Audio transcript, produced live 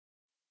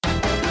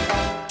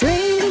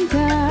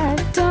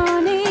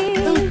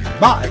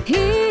Bye.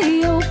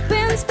 He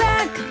opens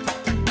back.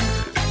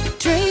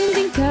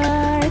 Trading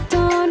card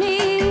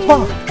Tony.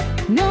 Fuck.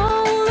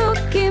 No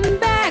looking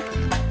back.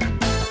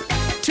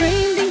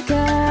 Trading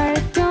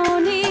card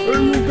Tony.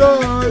 Hey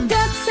guys.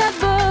 That's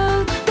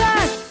about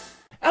that.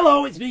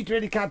 Hello, it's me,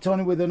 Trading Card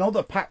Tony, with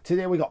another pack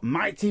today. We got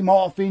Mighty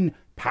Morphin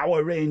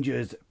Power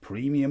Rangers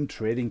premium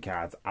trading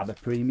cards. Are they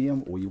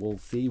premium? We will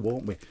see,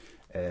 won't we?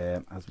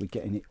 As we're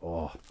getting it.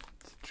 Oh,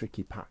 it's a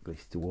tricky pack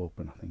this to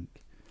open, I think.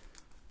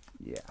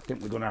 Yeah, I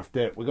think we're gonna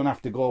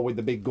have to go with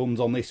the big guns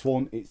on this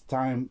one. It's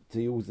time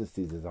to use the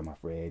scissors, I'm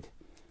afraid,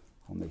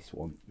 on this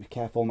one. Be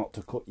careful not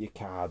to cut your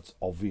cards.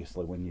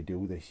 Obviously, when you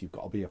do this, you've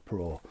got to be a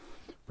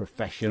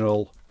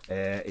professional.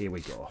 Here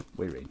we go.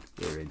 We're in.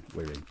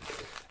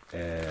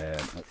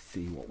 Let's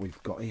see what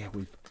we've got here.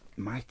 We've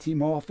Mighty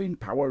Morphin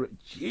Power.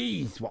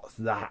 Jeez, what's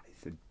that?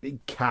 It's a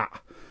big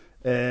cat.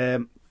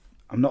 I'm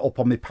not up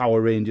on my Power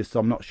Rangers, so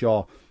I'm not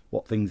sure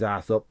what things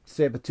are. So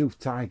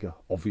saber-toothed tiger,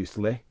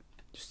 obviously.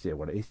 Just say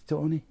what it is,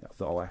 Tony.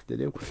 That's all I have to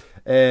do.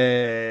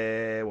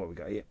 What we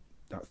got here?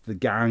 That's the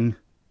gang.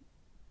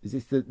 Is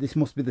this the? This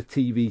must be the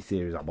TV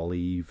series, I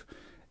believe,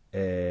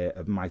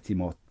 of Mighty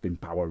Morphin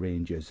Power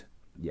Rangers.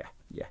 Yeah.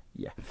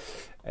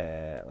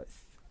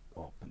 Let's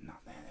open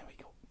that there. There we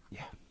go.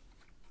 Yeah.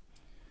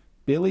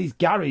 Billy's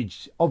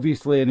Garage,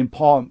 obviously an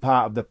important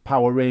part of the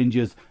Power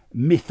Rangers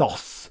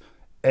mythos.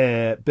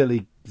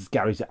 Billy's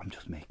Garage. I'm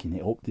just making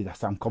it up. Did I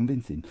sound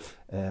convincing?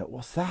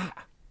 What's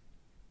that?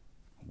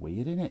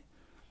 Weird, isn't it?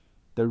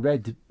 The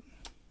Rad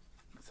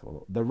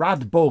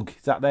Bug.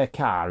 Is that their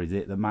car? Is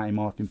it the Mighty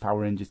Morphin Power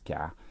Rangers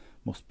car?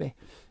 Must be.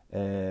 Who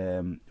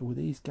are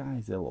these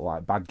guys? They look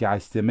like bad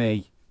guys to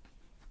me.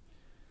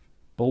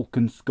 Bulk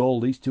and Skull.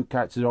 These two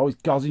characters are always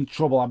causing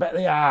trouble. I bet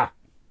they are.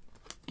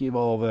 Give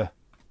over.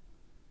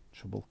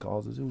 Trouble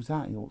causers. Who's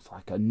that? He looks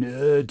like a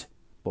nerd.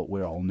 But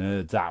we're all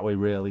nerds, aren't we,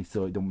 really?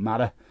 So it don't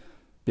matter.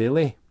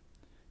 Billy,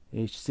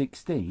 age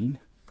 16.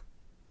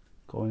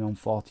 Going on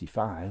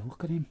 45.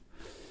 Look at him.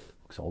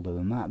 Looks older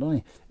than that, doesn't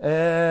he?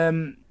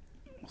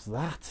 What's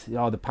that?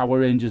 Oh, the Power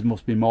Rangers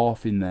must be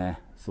morphing there.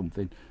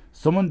 Something.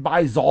 Summoned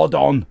by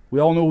Zordon.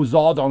 We all know who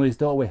Zordon is,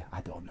 don't we?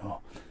 I don't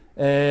know.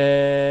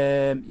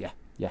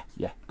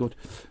 Yeah, good.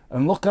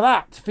 And look at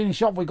that. To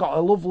finish off, we got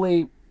a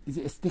lovely... Is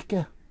it a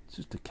sticker? It's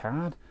just a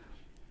card.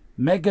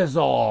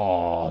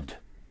 Megazord.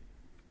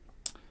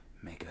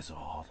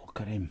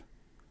 Look at him.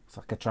 It's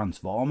like a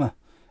transformer.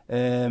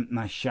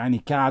 Nice shiny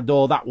card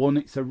though, that one.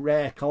 It's a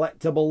rare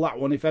collectible, that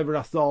one. If ever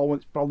I saw one,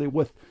 it's probably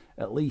worth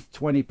at least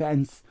 20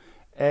 pence.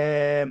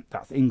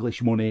 That's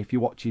English money. If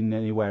you're watching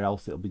anywhere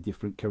else, it'll be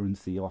different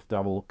currency. You'll have to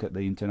have a look at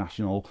the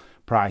international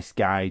price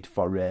guide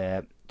for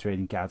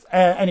trading cards.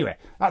 Anyway,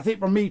 that's it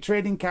from me,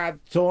 Trading Card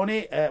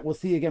Tony. We'll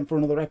see you again for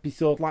another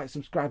episode. Like,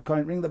 subscribe,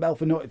 comment, ring the bell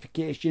for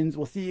notifications.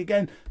 We'll see you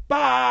again.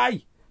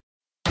 Bye!